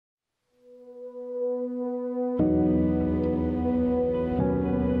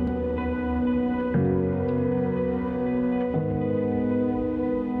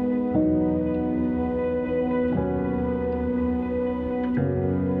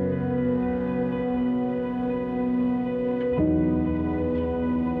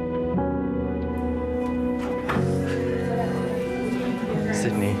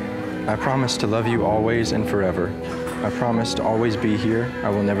I promise to love you always and forever. I promise to always be here. I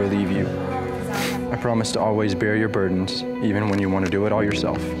will never leave you. I promise to always bear your burdens, even when you want to do it all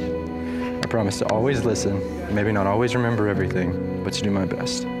yourself. I promise to always listen, maybe not always remember everything, but to do my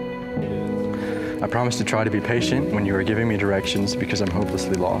best. I promise to try to be patient when you are giving me directions because I'm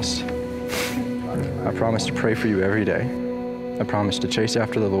hopelessly lost. I promise to pray for you every day. I promise to chase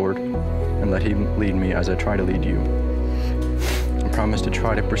after the Lord and let Him lead me as I try to lead you. I promise to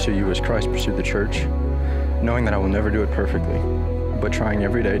try to pursue you as Christ pursued the church, knowing that I will never do it perfectly, but trying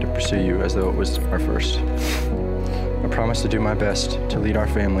every day to pursue you as though it was our first. I promise to do my best to lead our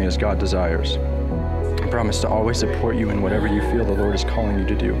family as God desires. I promise to always support you in whatever you feel the Lord is calling you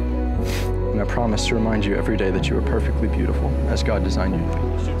to do. And I promise to remind you every day that you are perfectly beautiful as God designed you to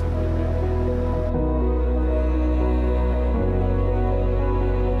be.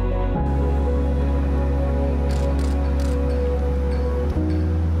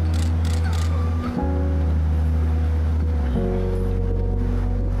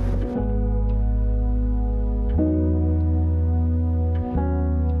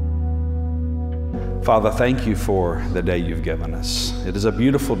 Father, thank you for the day you've given us. It is a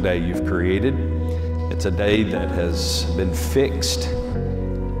beautiful day you've created. It's a day that has been fixed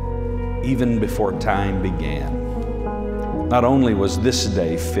even before time began. Not only was this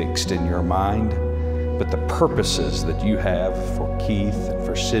day fixed in your mind, but the purposes that you have for Keith and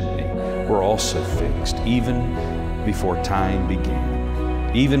for Sydney were also fixed even before time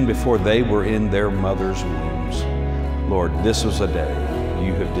began, even before they were in their mother's wombs. Lord, this was a day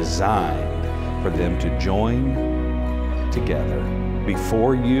you have designed for them to join together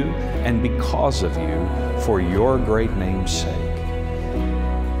before you and because of you for your great name's sake.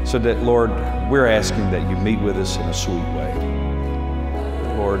 So that, Lord, we're asking that you meet with us in a sweet way.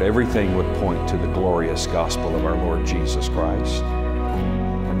 Lord, everything would point to the glorious gospel of our Lord Jesus Christ,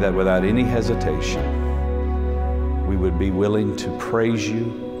 and that without any hesitation, we would be willing to praise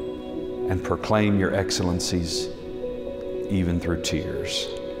you and proclaim your excellencies even through tears.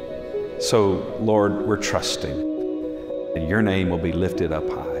 So, Lord, we're trusting that your name will be lifted up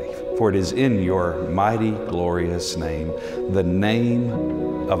high, for it is in your mighty, glorious name, the name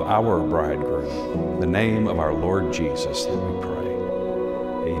of our bridegroom, the name of our Lord Jesus, that we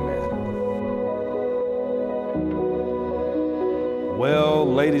pray. Amen. Well,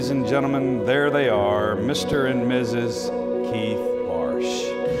 ladies and gentlemen, there they are, Mr. and Mrs. Keith